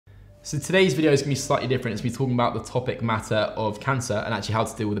So today's video is going to be slightly different. It's going to be talking about the topic matter of cancer and actually how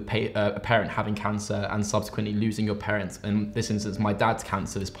to deal with a parent having cancer and subsequently losing your parent. In this instance, my dad's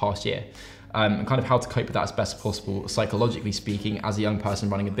cancer this past year. And kind of how to cope with that as best as possible, psychologically speaking, as a young person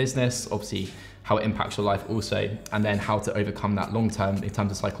running a business, obviously how it impacts your life also, and then how to overcome that long term in terms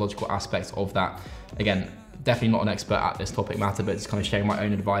of psychological aspects of that. Again, definitely not an expert at this topic matter, but just kind of sharing my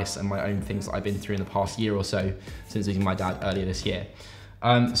own advice and my own things that I've been through in the past year or so since losing my dad earlier this year.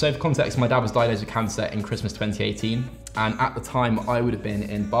 So for context, my dad was diagnosed with cancer in Christmas 2018, and at the time I would have been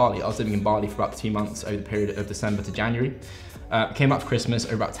in Bali. I was living in Bali for about 2 months over the period of December to January. Came back for Christmas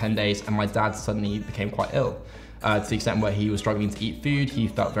over about 10 days, and my dad suddenly became quite ill, to the extent where he was struggling to eat food. He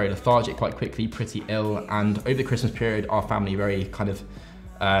felt very lethargic quite quickly, pretty ill, and over the Christmas period, our family very kind of,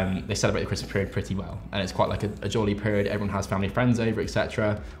 they celebrate the Christmas period pretty well, and it's quite like a jolly period. Everyone has family friends over,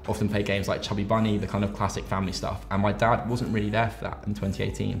 etc. Often play games like Chubby Bunny, the kind of classic family stuff. And my dad wasn't really there for that in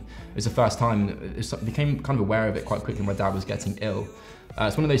 2018. It was the first time, I became kind of aware of it quite quickly. My dad was getting ill.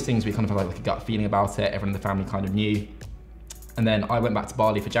 It's one of those things we kind of have like a gut feeling about it. Everyone in the family kind of knew. And then I went back to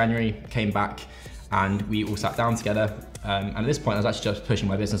Bali for January, came back, and we all sat down together. And at this point, I was actually just pushing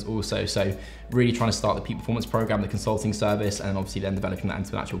my business also. So really trying to start the peak performance program, the consulting service, and obviously then developing that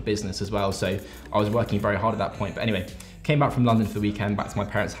into an actual business as well. So I was working very hard at that point. But anyway, came back from London for the weekend, back to my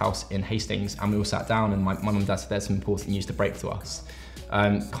parents' house in Hastings, and we all sat down, and my mum and dad said there's some important news to break to us.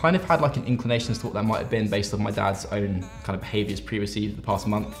 Kind of had like an inclination as to what that might have been based on my dad's own kind of behaviors previously the past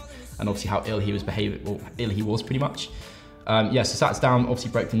month, and obviously how ill he was pretty much. So sat down, obviously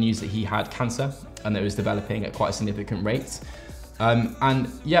broke the news that he had cancer and that it was developing at quite a significant rate.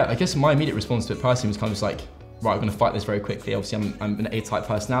 And yeah, I guess my immediate response to it personally was kind of just like, right, I'm gonna fight this very quickly. Obviously I'm an A-type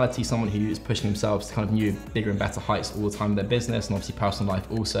personality, someone who is pushing themselves to kind of new, bigger and better heights all the time in their business and obviously personal life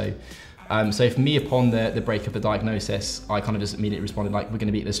also. So for me, upon the break of the diagnosis, I kind of just immediately responded like, we're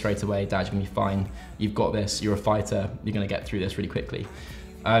gonna beat this straight away, Dad, you're gonna be fine. You've got this, you're a fighter, you're gonna get through this really quickly.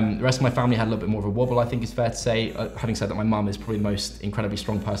 The rest of my family had a little bit more of a wobble, I think is fair to say. Having said that, my mum is probably the most incredibly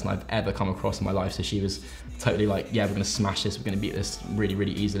strong person I've ever come across in my life. So she was totally like, yeah, we're gonna smash this. We're gonna beat this really,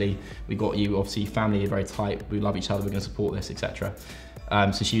 really easily. We got you, obviously family are very tight. We love each other. We're gonna support this, etc.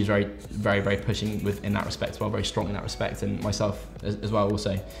 So she was very, very, very pushing in that respect as well, very strong in that respect, and myself as well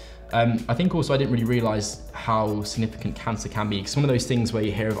also. I think also I didn't really realize how significant cancer can be. It's one of those things where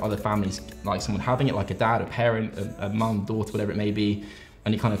you hear of other families, like someone having it, like a dad, a parent, a mum, daughter, whatever it may be,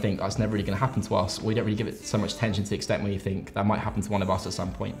 and you kind of think that's never really going to happen to us, or you don't really give it so much attention to the extent where you think that might happen to one of us at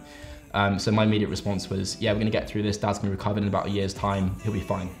some point. So my immediate response was, yeah, we're going to get through this. Dad's going to recover in about a year's time. He'll be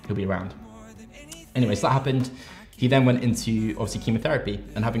fine. He'll be around. Anyway, so that happened. He then went into obviously chemotherapy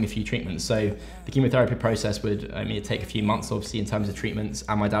and having a few treatments. So the chemotherapy process would it'd take a few months, obviously, in terms of treatments,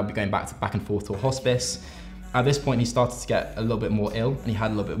 and my dad would be going back and forth to a hospice. At this point, he started to get a little bit more ill, and he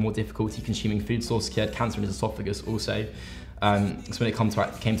had a little bit more difficulty consuming food sources. He had cancer in his esophagus also. So when it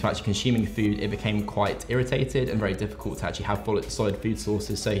came to actually consuming food, it became quite irritated and very difficult to actually have solid food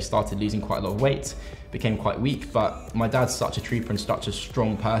sources. So he started losing quite a lot of weight, became quite weak. But my dad's such a trooper and such a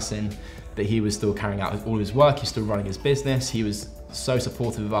strong person that he was still carrying out all of his work. He's still running his business. He was so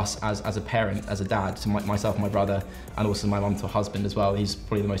supportive of us as a parent, as a dad, to myself and my brother, and also my mum to a husband as well. He's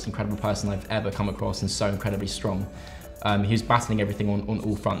probably the most incredible person I've ever come across, and so incredibly strong. He was battling everything on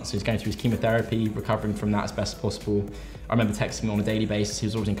all fronts. So he was going through his chemotherapy, recovering from that as best as possible. I remember texting me on a daily basis. He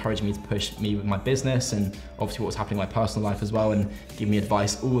was always encouraging me to push me with my business and obviously what was happening in my personal life as well, and giving me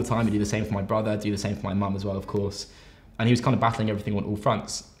advice all the time. He'd do the same for my brother, do the same for my mum as well, of course. And he was kind of battling everything on all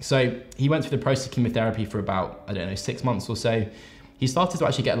fronts. So he went through the process of chemotherapy for about, 6 months or so. He started to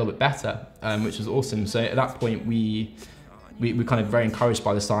actually get a little bit better, which was awesome. So at that point, we were kind of very encouraged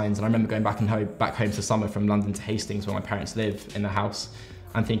by the signs. And I remember going back home to summer from London to Hastings, where my parents live, in the house,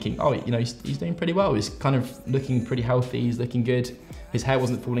 and thinking, oh, he's doing pretty well. He's kind of looking pretty healthy. He's looking good. His hair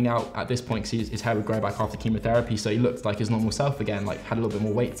wasn't falling out at this point because his hair would grow back after chemotherapy. So he looked like his normal self again, like had a little bit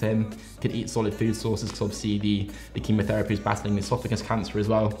more weight to him, could eat solid food sources because obviously the chemotherapy was battling esophagus cancer as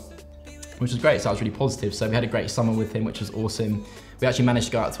well, which was great. So that was really positive. So we had a great summer with him, which was awesome. We actually managed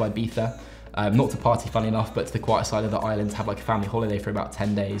to go out to Ibiza. Not to party, funny enough, but to the quiet side of the island to have like a family holiday for about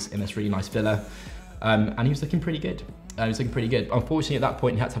 10 days in this really nice villa. And he was looking pretty good. Unfortunately, at that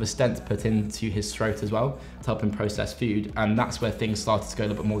point, he had to have a stent put into his throat as well to help him process food. And that's where things started to go a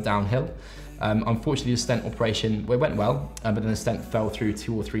little bit more downhill. Unfortunately, the stent operation, it went well, but then the stent fell through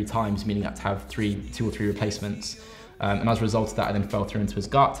 2 or 3 times, meaning he had to have 2 or 3 replacements. And as a result of that, it then fell through into his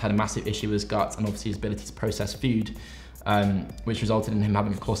gut, had a massive issue with his gut and obviously his ability to process food. Which resulted in him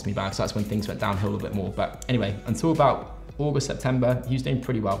having a colostomy bag. So that's when things went downhill a little bit more. But anyway, until about August, September, he was doing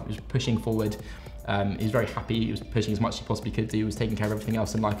pretty well. He was pushing forward. He was very happy, he was pushing as much as he possibly could do, he was taking care of everything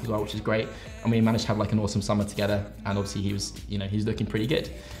else in life as well, which is great. And we managed to have like an awesome summer together, and obviously he was, he was looking pretty good.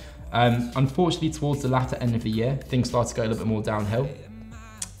 Unfortunately, towards the latter end of the year, things started to go a little bit more downhill.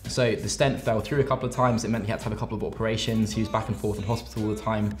 So the stent fell through a couple of times. It meant he had to have a couple of operations. He was back and forth in hospital all the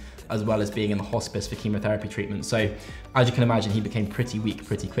time, as well as being in the hospice for chemotherapy treatment. So as you can imagine, he became pretty weak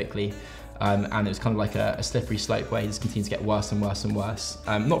pretty quickly. And it was kind of like a slippery slope where he just continued to get worse and worse and worse.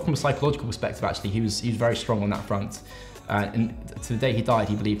 Not from a psychological perspective, actually. He was very strong on that front. And to the day he died,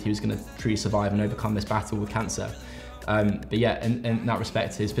 he believed he was going to truly survive and overcome this battle with cancer. But yeah, in that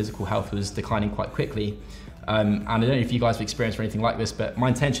respect, his physical health was declining quite quickly. And I don't know if you guys have experienced anything like this, but my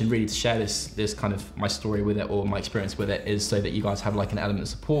intention really to share this kind of my story with it, or my experience with it, is so that you guys have like an element of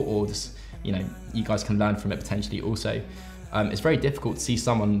support, or just, you guys can learn from it potentially also. It's very difficult to see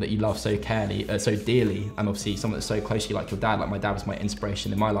someone that you love so dearly, and obviously someone that's so close to you, like your dad. Like my dad was my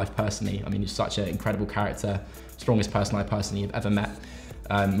inspiration in my life personally. I mean, he's such an incredible character, strongest person I personally have ever met.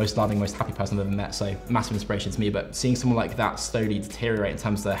 Most loving, most happy person I've ever met, so massive inspiration to me. But seeing someone like that slowly deteriorate in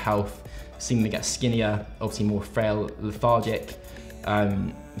terms of their health, seeing them get skinnier, obviously more frail, lethargic,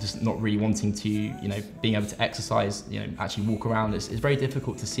 just not really wanting to, being able to exercise, actually walk around, it's very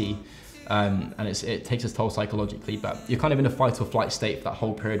difficult to see. And it takes its toll psychologically, but you're kind of in a fight or flight state for that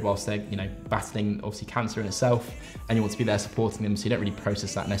whole period whilst they're, battling obviously cancer in itself, and you want to be there supporting them, so you don't really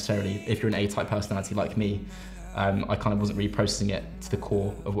process that necessarily. If you're an A-type personality like me, I kind of wasn't really processing it to the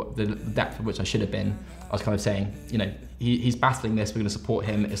core of what the depth of which I should have been. I was kind of saying, he's battling this, we're going to support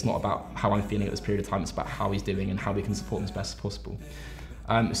him. It's not about how I'm feeling at this period of time, it's about how he's doing and how we can support him as best as possible.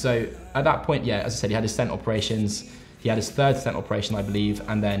 So at that point, yeah, as I said, he had his stent operations. He had his third stent operation, I believe,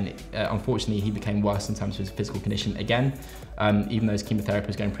 and then unfortunately he became worse in terms of his physical condition again, even though his chemotherapy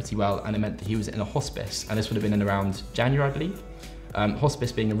was going pretty well, and it meant that he was in a hospice, and this would have been in around January, I believe.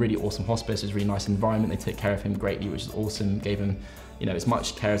 Hospice being a really awesome hospice, it was a really nice environment. They took care of him greatly, which is awesome, gave him as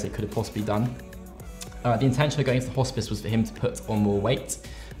much care as they could have possibly done. The intention of going to the hospice was for him to put on more weight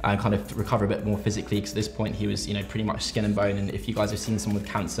and kind of recover a bit more physically, because at this point he was pretty much skin and bone, and if you guys have seen someone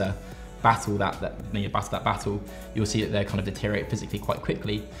with cancer battle that battle, you'll see that they kind of deteriorate physically quite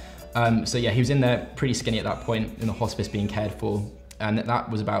quickly. So yeah, he was in there pretty skinny at that point in the hospice being cared for, and that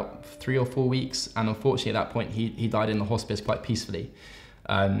was about 3 or 4 weeks, and unfortunately at that point he died in the hospice quite peacefully.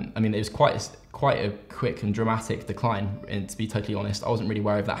 I mean, it was quite a quick and dramatic decline, and to be totally honest, I wasn't really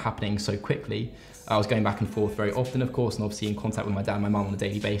worried of that happening so quickly. I was going back and forth very often, of course, and obviously in contact with my dad and my mum on a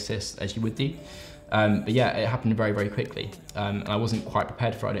daily basis, as you would do. But yeah, it happened very, very quickly. And I wasn't quite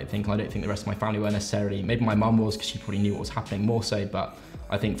prepared for it, I don't think, and I don't think the rest of my family were necessarily. Maybe my mum was, because she probably knew what was happening more so, but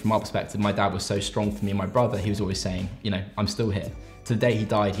I think from our perspective, my dad was so strong for me and my brother. He was always saying, I'm still here. To the day he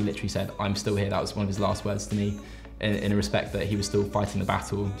died, he literally said, I'm still here. That was one of his last words to me, in a respect that he was still fighting the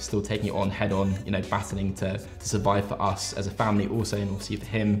battle, still taking it on head on, battling to survive for us as a family also, and obviously for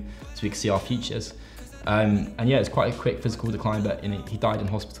him, so we could see our futures. And yeah, it's quite a quick physical decline, but he died in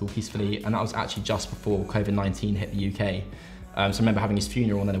hospital peacefully, and that was actually just before COVID-19 hit the UK. So I remember having his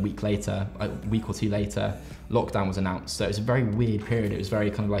funeral, and then a week or two later, lockdown was announced. So it was a very weird period. It was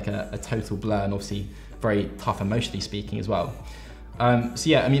very kind of like a total blur, and obviously very tough emotionally speaking as well. So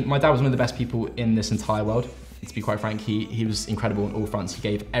yeah, I mean, my dad was one of the best people in this entire world. To be quite frank, he was incredible on all fronts. He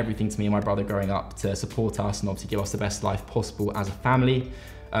gave everything to me and my brother growing up to support us and obviously give us the best life possible as a family.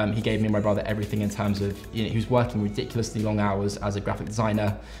 He gave me and my brother everything in terms of, he was working ridiculously long hours as a graphic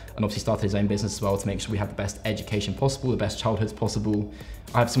designer, and obviously started his own business as well to make sure we had the best education possible, the best childhoods possible.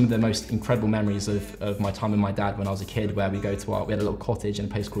 I have some of the most incredible memories of my time with my dad when I was a kid, where we had a little cottage in a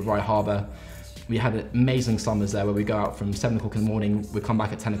place called Rye Harbour. We had amazing summers there where we go out from 7 o'clock in the morning, we'd come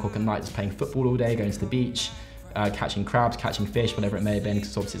back at 10 o'clock at night just playing football all day, going to the beach, catching crabs, catching fish, whatever it may have been,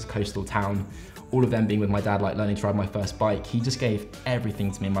 because obviously it's a coastal town. All of them being with my dad, like learning to ride my first bike. He just gave everything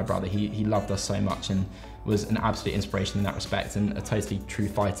to me and my brother. He loved us so much and was an absolute inspiration in that respect, and a totally true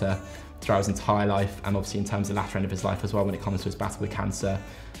fighter throughout his entire life, and obviously in terms of the latter end of his life as well when it comes to his battle with cancer.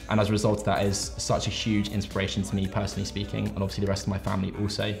 And as a result of that, is such a huge inspiration to me personally speaking, and obviously the rest of my family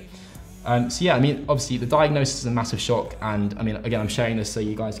also. So yeah, I mean, obviously the diagnosis is a massive shock, and I mean, again, I'm sharing this so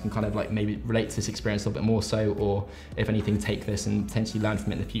you guys can kind of like maybe relate to this experience a little bit more so, or if anything, take this and potentially learn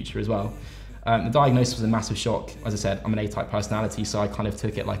from it in the future as well. The diagnosis was a massive shock. As I said, I'm an A-type personality, so I kind of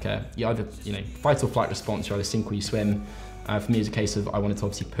took it like you either fight or flight response, you either sink or you swim. For me, it was a case of I wanted to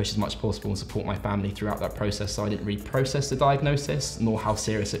obviously push as much as possible and support my family throughout that process, so I didn't really process the diagnosis nor how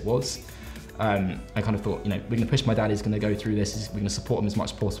serious it was. I kind of thought, we're going to push my dad, he's going to go through this, we're going to support him as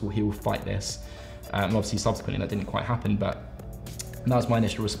much as possible, he will fight this. And obviously subsequently that didn't quite happen, but that was my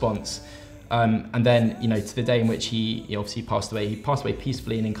initial response. And then, you know, to the day in which he obviously passed away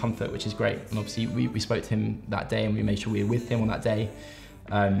peacefully and in comfort, which is great. And obviously we spoke to him that day and we made sure we were with him on that day.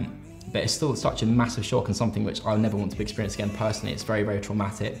 But it's still such a massive shock and something which I'll never want to experience again personally. It's very, very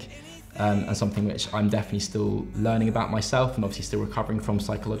traumatic, and something which I'm definitely still learning about myself and obviously still recovering from,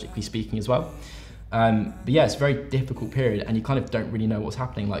 psychologically speaking as well. But yeah, it's a very difficult period and you kind of don't really know what's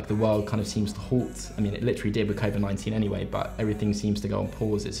happening. Like the world kind of seems to halt. I mean, it literally did with COVID-19 anyway, but everything seems to go on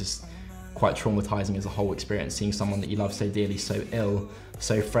pause. It's just quite traumatizing as a whole experience, seeing someone that you love so dearly, so ill,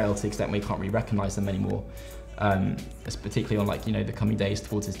 so frail to the extent where you can't really recognize them anymore. It's particularly on, like, you know, the coming days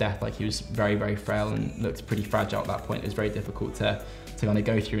towards his death. Like, he was very, very frail and looked pretty fragile at that point. It was very difficult to kind of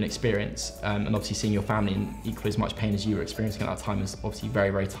go through and experience, and obviously seeing your family in equally as much pain as you were experiencing at that time is obviously very,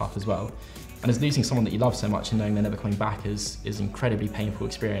 very tough as well. And as losing someone that you love so much and knowing they're never coming back is incredibly painful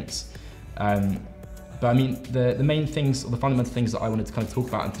experience. But I mean, the main things, or the fundamental things that I wanted to kind of talk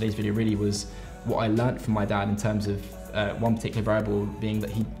about in today's video really was what I learned from my dad in terms of one particular variable being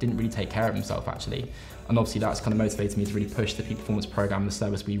that he didn't really take care of himself, actually. And obviously that's kind of motivated me to really push the peak performance program, the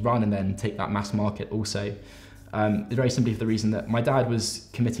service we run, and then take that mass market also. Very simply for the reason that my dad was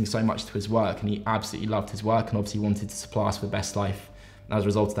committing so much to his work and he absolutely loved his work and obviously wanted to supply us with the best life. And as a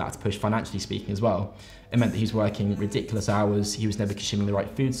result of that, to push financially speaking as well. It meant that he was working ridiculous hours, he was never consuming the right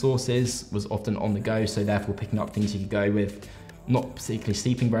food sources, was often on the go, so therefore picking up things he could go with, not particularly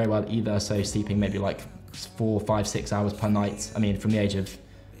sleeping very well either, so sleeping maybe like 4, 5, 6 hours per night. I mean, from the age of,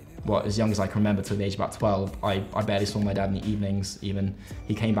 as young as I can remember till the age of about 12, I barely saw my dad in the evenings even.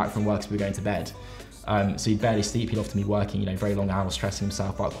 He came back from work so we were going to bed. So he'd barely sleep, he'd often be working, you know, very long hours, stressing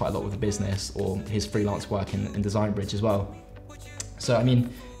himself out quite a lot with the business or his freelance work in Design Bridge as well. So I mean,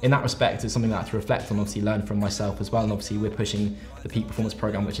 in that respect, it's something that I have to reflect on, obviously learn from myself as well. And obviously we're pushing the peak performance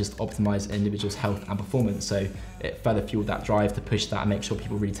program, which is to optimize an individual's health and performance. So it further fueled that drive to push that and make sure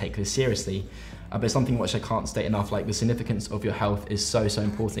people really take this seriously. But it's something which I can't state enough, like the significance of your health is so, so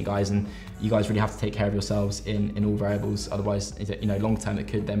important, guys. And you guys really have to take care of yourselves in all variables. Otherwise, you know, long term, it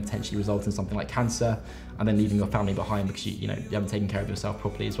could then potentially result in something like cancer and then leaving your family behind because you haven't taken care of yourself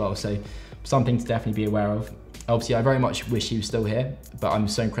properly as well. So something to definitely be aware of. Obviously, I very much wish he was still here, but I'm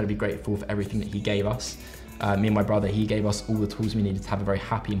so incredibly grateful for everything that he gave us. Me and my brother, he gave us all the tools we needed to have a very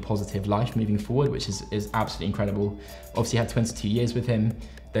happy and positive life moving forward, which is absolutely incredible. Obviously, I had 22 years with him,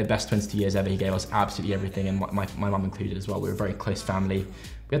 the best 22 years ever. He gave us absolutely everything, and my mum included as well. We were a very close family.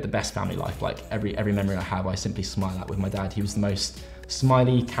 We had the best family life. Like every memory I have, I simply smile at with my dad. He was the most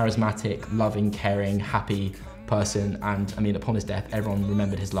smiley, charismatic, loving, caring, happy person, and I mean, upon his death, everyone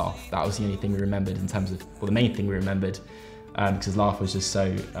remembered his laugh. That was the only thing we remembered in terms of, well, the main thing we remembered, because his laugh was just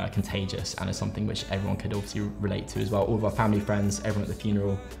so contagious, and it's something which everyone could obviously relate to as well. All of our family, friends, everyone at the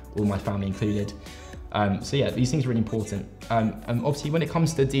funeral, all my family included. So yeah, these things are really important. And obviously when it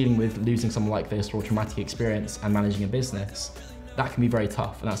comes to dealing with losing someone like this or a traumatic experience and managing a business, that can be very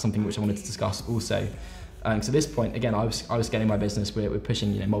tough, and that's something which I wanted to discuss also. So at this point, again, I was getting my business. We're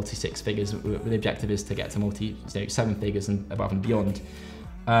pushing, you know, multi 6 figures. The objective is to get to multi 7 figures and above and beyond.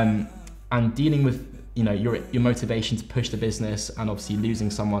 And dealing with, you know, your motivation to push the business, and obviously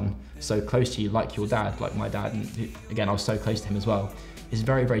losing someone so close to you, like your dad, like my dad, and again, I was so close to him as well, is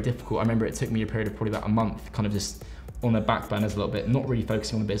very, very difficult. I remember it took me a period of probably about a month, kind of just on the back burners a little bit, not really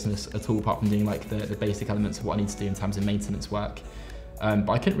focusing on the business at all, apart from doing like the basic elements of what I need to do in terms of maintenance work. But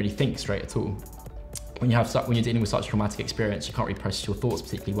I couldn't really think straight at all. When you're dealing with such a traumatic experience, you can't really process your thoughts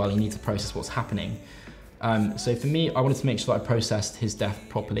particularly well. You need to process what's happening. So for me, I wanted to make sure that I processed his death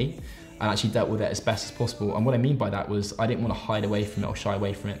properly and actually dealt with it as best as possible. And what I mean by that was I didn't want to hide away from it or shy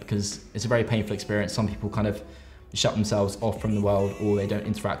away from it, because it's a very painful experience. Some people kind of shut themselves off from the world, or they don't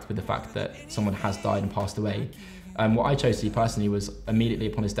interact with the fact that someone has died and passed away. What I chose to do personally was immediately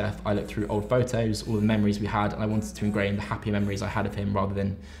upon his death, I looked through old photos, all the memories we had, and I wanted to ingrain the happy memories I had of him rather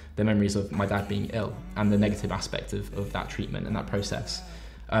than the memories of my dad being ill and the negative aspect of that treatment and that process.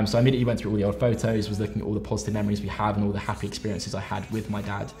 So I immediately went through all the old photos, was looking at all the positive memories we have and all the happy experiences I had with my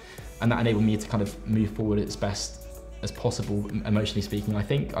dad. And that enabled me to kind of move forward as best as possible, emotionally speaking. I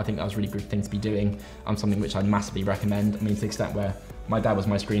think that was a really good thing to be doing, something which I'd massively recommend. I mean, to the extent where my dad was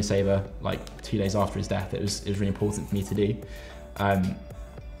my screensaver, like 2 days after his death. It was really important for me to do.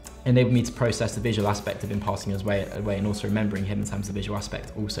 Enabled me to process the visual aspect of him passing away, and also remembering him in terms of the visual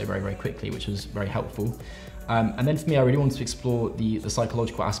aspect also very, very quickly, which was very helpful. And then for me, I really wanted to explore the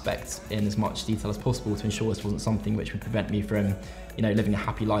psychological aspects in as much detail as possible to ensure this wasn't something which would prevent me from, you know, living a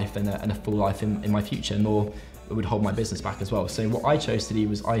happy life and a full life in my future, nor it would hold my business back as well. So what I chose to do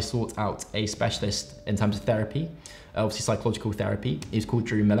was I sought out a specialist in terms of therapy, obviously psychological therapy. He's called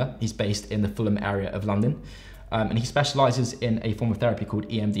Drew Miller. He's based in the Fulham area of London. And he specializes in a form of therapy called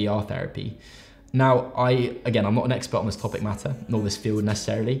EMDR therapy. Now, I'm not an expert on this topic matter, nor this field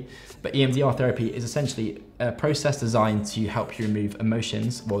necessarily, but EMDR therapy is essentially a process designed to help you remove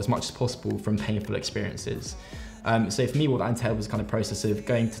emotions, well, as much as possible, from painful experiences. So for me, what that entailed was kind of process of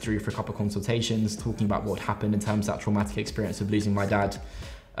going to Drew for a couple of consultations, talking about what happened in terms of that traumatic experience of losing my dad.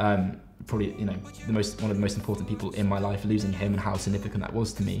 Probably, one of the most important people in my life, losing him, and how significant that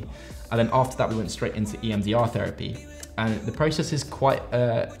was to me. And then after that, we went straight into EMDR therapy. And the process is quite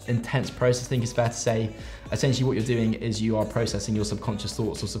an intense process, I think it's fair to say. Essentially what you're doing is you are processing your subconscious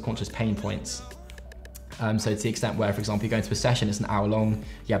thoughts or subconscious pain points. So to the extent where, for example, you go into a session, it's an hour long,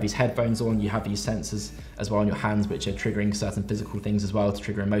 you have these headphones on, you have these sensors as well on your hands, which are triggering certain physical things as well to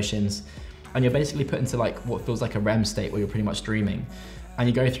trigger emotions. And you're basically put into like what feels like a REM state where you're pretty much dreaming. And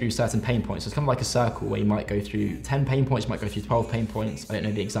you go through certain pain points. So it's kind of like a circle where you might go through 10 pain points, you might go through 12 pain points, I don't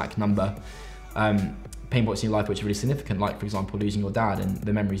know the exact number. Pain points in your life which are really significant, like for example losing your dad and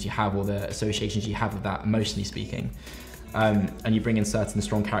the memories you have or the associations you have with that, emotionally speaking. And you bring in certain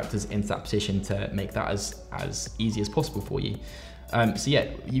strong characters into that position to make that as easy as possible for you. So yeah,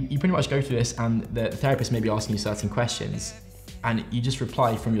 you pretty much go through this, and the therapist may be asking you certain questions, and you just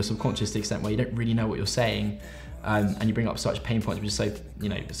reply from your subconscious to the extent where you don't really know what you're saying, and you bring up such pain points which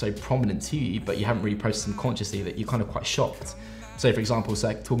are so prominent to you, but you haven't really processed them consciously, that you're kind of quite shocked. So for example,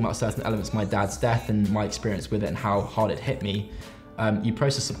 talking about certain elements of my dad's death and my experience with it and how hard it hit me, you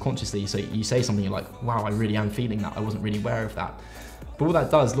process subconsciously. So you say something, you're like, wow, I really am feeling that. I wasn't really aware of that. But what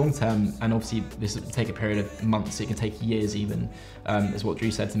that does long term, and obviously this will take a period of months, it can take years even, is what Drew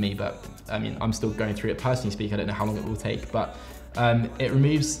said to me, but I mean, I'm still going through it personally speaking, I don't know how long it will take, but it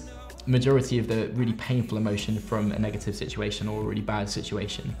removes majority of the really painful emotion from a negative situation or a really bad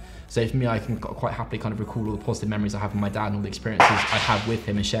situation. So for me, I can quite happily kind of recall all the positive memories I have with my dad and all the experiences I have with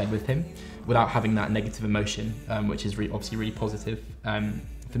him and shared with him without having that negative emotion, which is obviously really positive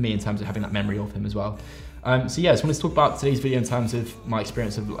for me in terms of having that memory of him as well. So yeah, I just wanted to talk about today's video in terms of my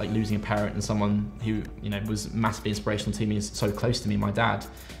experience of like losing a parent and someone who was massively inspirational to me, is so close to me, my dad.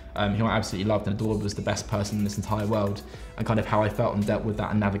 Who I absolutely loved and adored, was the best person in this entire world, and kind of how I felt and dealt with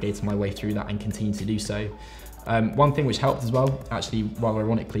that and navigated my way through that and continue to do so. One thing which helped as well, actually rather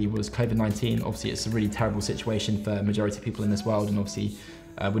ironically, was COVID-19. Obviously it's a really terrible situation for majority of people in this world, and obviously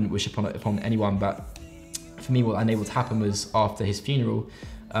I wouldn't wish upon anyone, but for me what enabled to happen was after his funeral,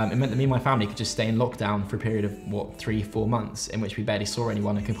 it meant that me and my family could just stay in lockdown for a period of 3-4 months in which we barely saw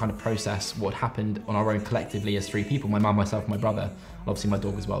anyone and could kind of process what happened on our own collectively as 3 people, my mum, myself, my brother, and obviously my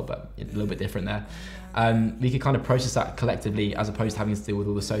dog as well, but a little bit different there. We could kind of process that collectively as opposed to having to deal with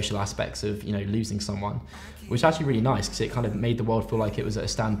all the social aspects of losing someone, which is actually really nice because it kind of made the world feel like it was at a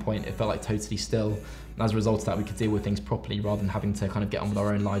standpoint. It felt like totally still, and as a result of that we could deal with things properly rather than having to kind of get on with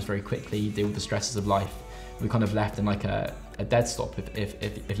our own lives very quickly, deal with the stresses of life. We kind of left in like a dead stop,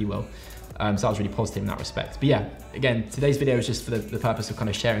 if you will. So that was really positive in that respect. But yeah, again, today's video is just for the purpose of kind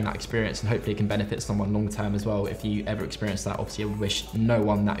of sharing that experience, and hopefully it can benefit someone long term as well. If you ever experience that, obviously I would wish no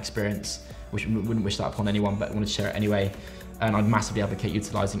one that experience, wouldn't wish that upon anyone, but I wanted to share it anyway. And I'd massively advocate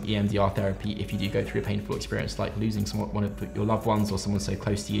utilising EMDR therapy if you do go through a painful experience like losing one of your loved ones or someone so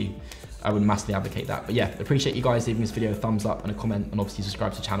close to you. I would massively advocate that. But yeah, appreciate you guys leaving this video a thumbs up and a comment, and obviously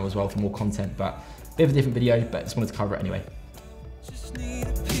subscribe to the channel as well for more content. But a bit of a different video, but just wanted to cover it anyway. Just need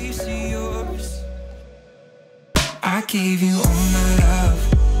a piece of yours. I gave you all my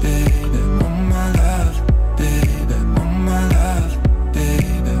love, baby, all my love, baby, all my love,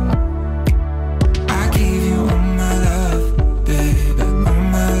 baby. I gave you all my love, baby, all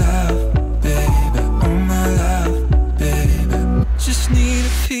my love, baby, all my love, baby. Just need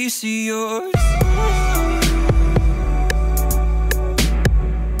a piece of yours.